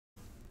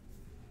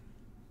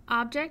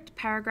Object,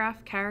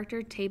 paragraph,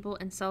 character, table,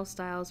 and cell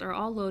styles are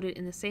all loaded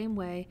in the same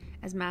way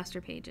as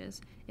master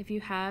pages. If you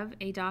have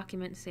a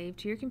document saved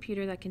to your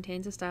computer that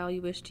contains a style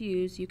you wish to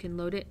use, you can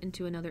load it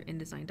into another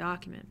InDesign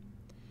document.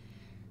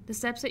 The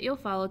steps that you'll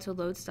follow to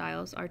load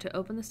styles are to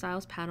open the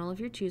Styles panel of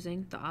your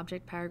choosing, the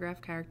Object,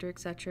 Paragraph, Character,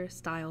 etc.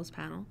 Styles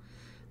panel.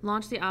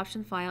 Launch the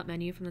Option Flyout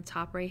menu from the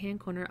top right-hand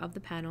corner of the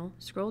panel,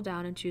 scroll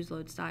down and choose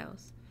Load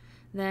Styles.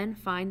 Then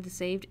find the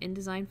saved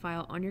InDesign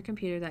file on your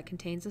computer that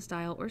contains the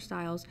style or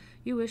styles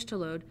you wish to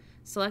load,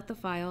 select the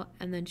file,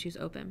 and then choose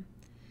Open.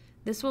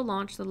 This will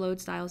launch the Load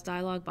Styles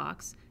dialog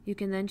box. You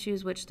can then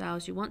choose which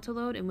styles you want to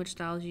load and which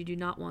styles you do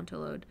not want to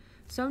load.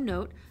 So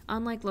note,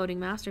 unlike loading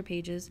master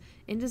pages,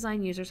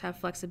 InDesign users have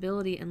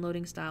flexibility in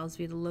loading styles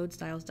via the Load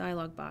Styles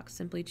dialog box.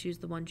 Simply choose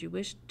the ones you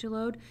wish to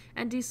load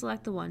and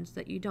deselect the ones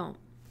that you don't.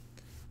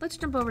 Let's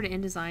jump over to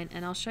InDesign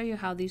and I'll show you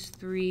how these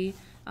three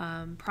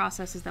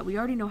processes that we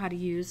already know how to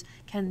use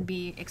can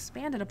be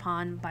expanded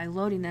upon by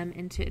loading them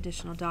into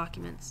additional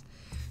documents.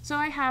 So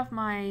I have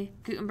my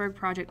Gutenberg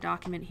project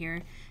document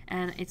here,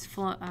 and it's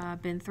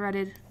been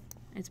threaded.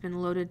 It's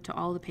been loaded to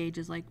all the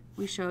pages like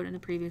we showed in the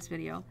previous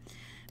video.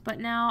 But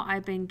now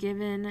I've been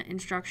given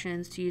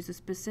instructions to use a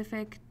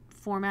specific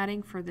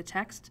formatting for the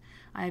text.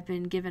 I've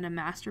been given a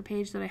master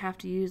page that I have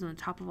to use on the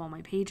top of all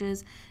my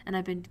pages, and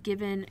I've been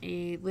given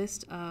a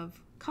list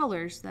of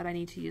colors that I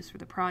need to use for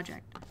the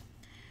project.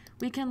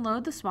 We can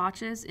load the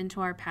swatches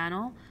into our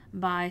panel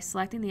by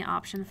selecting the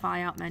Option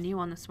Flyout menu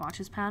on the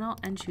Swatches panel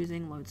and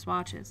choosing Load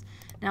Swatches.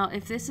 Now,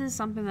 if this is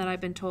something that I've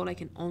been told I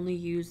can only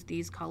use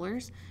these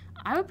colors,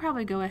 I would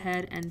probably go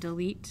ahead and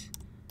delete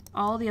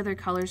all the other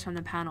colors from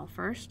the panel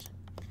first,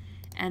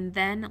 and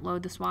then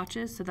load the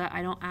swatches so that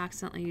I don't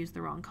accidentally use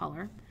the wrong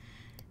color.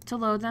 To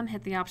load them,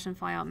 hit the Option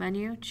Flyout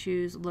menu,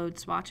 choose Load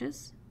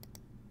Swatches,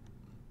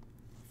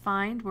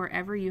 find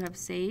wherever you have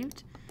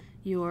saved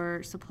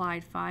your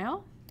supplied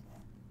file.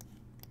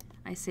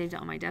 I saved it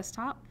on my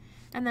desktop,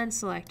 and then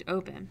select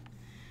Open.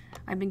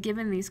 I've been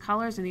given these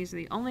colors, and these are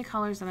the only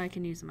colors that I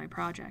can use in my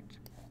project.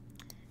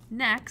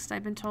 Next,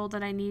 I've been told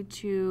that I need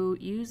to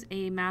use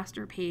a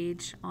master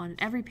page on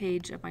every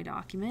page of my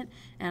document,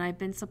 and I've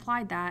been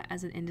supplied that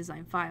as an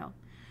InDesign file.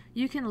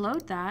 You can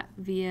load that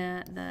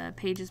via the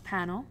Pages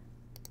panel.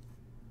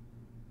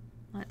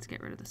 Let's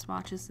get rid of the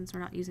swatches since we're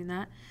not using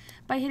that.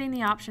 By hitting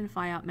the Option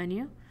Flyout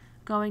menu,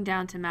 going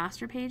down to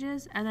Master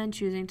Pages, and then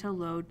choosing to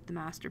load the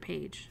master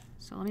page.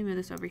 So let me move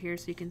this over here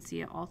so you can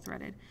see it all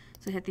threaded.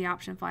 So hit the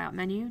Option Flyout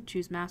menu,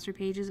 choose Master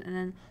Pages, and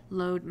then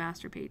Load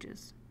Master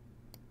Pages.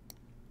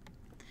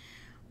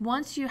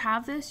 Once you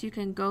have this, you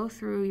can go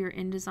through your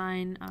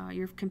InDesign,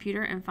 your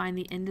computer, and find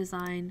the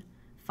InDesign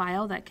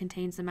file that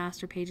contains the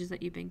master pages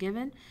that you've been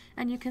given,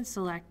 and you can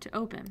select to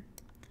open.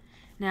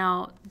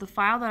 Now, the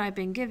file that I've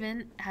been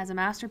given has a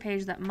master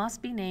page that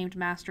must be named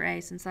Master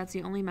A, since that's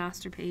the only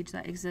master page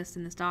that exists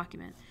in this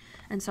document.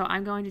 And so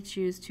I'm going to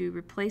choose to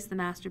replace the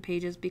master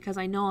pages because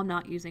I know I'm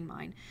not using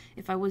mine.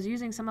 If I was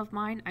using some of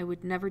mine, I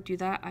would never do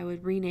that. I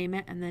would rename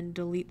it and then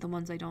delete the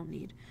ones I don't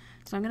need.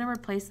 So I'm going to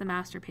replace the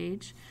master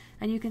page.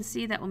 And you can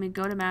see that when we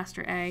go to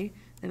Master A,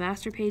 the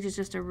master page is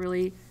just a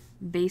really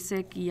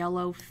basic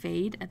yellow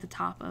fade at the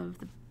top of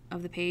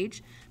the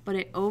page, but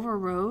it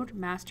overrode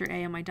Master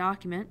A on my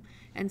document.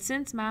 And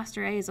since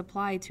Master A is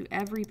applied to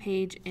every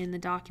page in the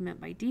document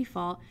by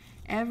default,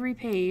 every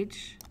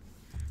page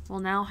will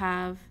now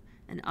have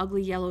an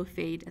ugly yellow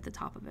fade at the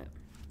top of it.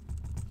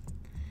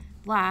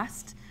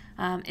 Last,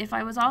 if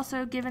I was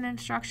also given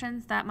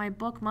instructions that my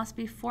book must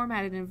be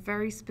formatted in a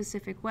very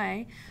specific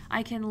way,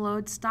 I can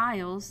load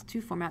styles to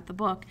format the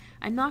book.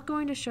 I'm not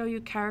going to show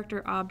you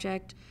character,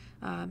 object,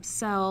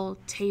 cell,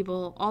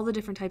 table, all the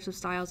different types of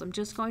styles. I'm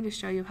just going to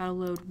show you how to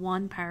load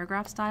one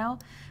paragraph style,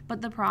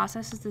 but the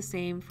process is the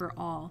same for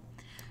all.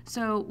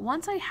 So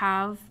once I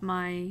have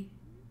my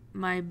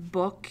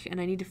book and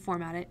I need to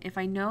format it, if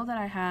I know that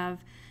I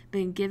have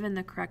been given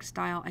the correct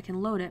style, I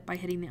can load it by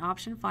hitting the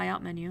Option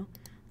Flyout menu.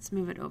 Let's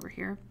move it over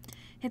here.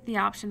 Hit the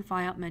Option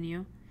Flyout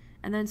menu,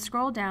 and then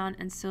scroll down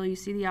until you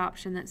see the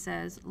option that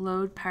says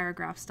Load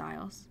Paragraph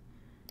Styles.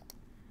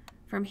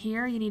 From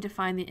here, you need to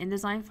find the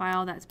InDesign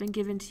file that's been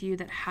given to you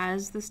that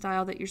has the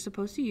style that you're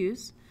supposed to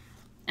use,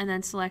 and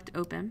then select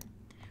Open.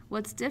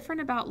 What's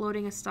different about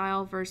loading a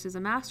style versus a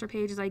master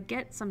page is I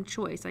get some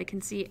choice. I can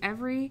see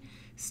every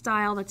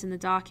style that's in the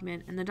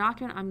document, and the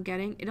document I'm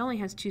getting, it only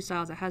has two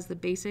styles. It has the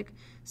basic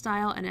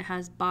style and it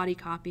has body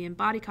copy, and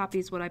body copy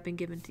is what I've been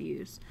given to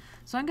use.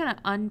 So I'm going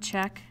to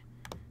uncheck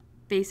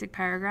basic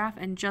paragraph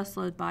and just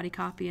load body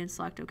copy and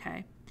select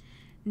OK.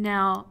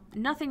 Now,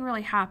 nothing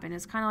really happened.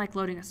 It's kind of like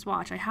loading a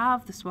swatch. I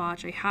have the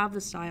swatch, I have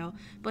the style,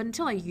 but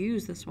until I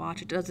use the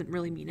swatch, it doesn't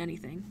really mean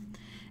anything.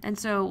 And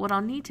so what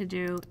I'll need to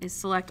do is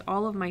select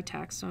all of my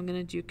text. So I'm going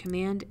to do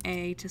Command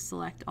A to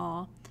select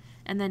all,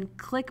 and then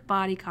click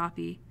body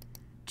copy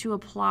to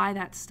apply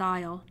that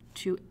style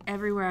to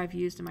everywhere I've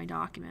used in my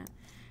document.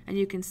 And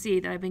you can see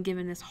that I've been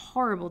given this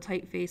horrible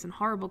typeface and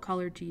horrible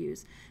color to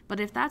use.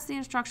 But if that's the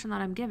instruction that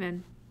I'm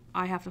given,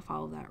 I have to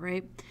follow that,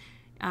 right?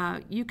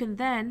 You can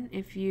then,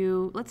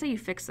 let's say you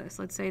fix this,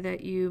 let's say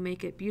that you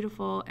make it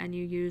beautiful and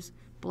you use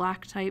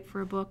black type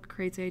for a book,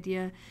 creates the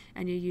idea,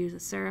 and you use a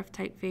serif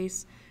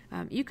typeface.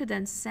 You could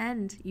then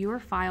send your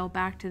file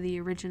back to the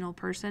original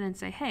person and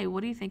say, hey,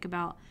 what do you think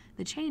about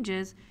the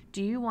changes?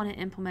 Do you want to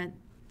implement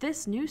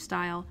this new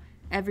style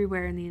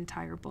everywhere in the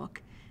entire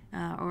book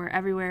or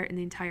everywhere in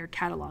the entire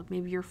catalog?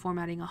 Maybe you're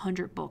formatting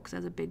 100 books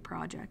as a big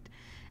project.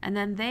 And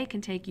then they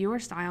can take your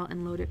style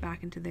and load it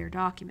back into their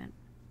document.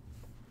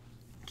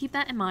 Keep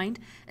that in mind,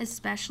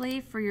 especially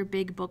for your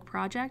big book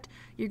project.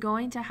 You're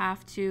going to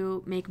have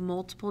to make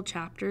multiple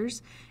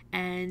chapters,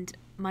 and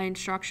my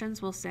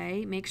instructions will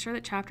say make sure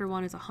that chapter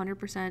 1 is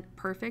 100%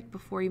 perfect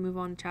before you move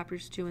on to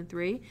chapters 2 and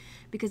 3,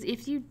 because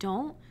if you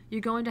don't,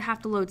 you're going to have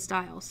to load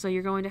styles. So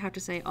you're going to have to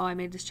say, oh, I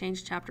made this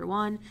change to chapter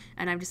 1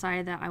 and I've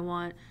decided that I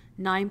want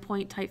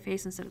 9-point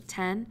typeface instead of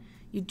 10.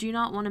 You do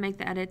not want to make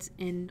the edits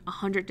in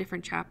 100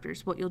 different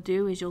chapters. What you'll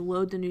do is you'll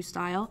load the new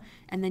style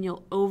and then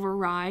you'll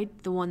override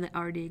the one that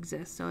already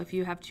exists. So if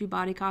you have 2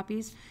 body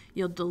copies,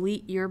 you'll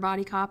delete your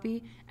body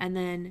copy and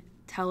then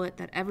tell it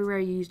that everywhere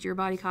you used your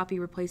body copy,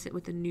 replace it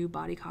with the new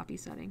body copy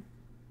setting.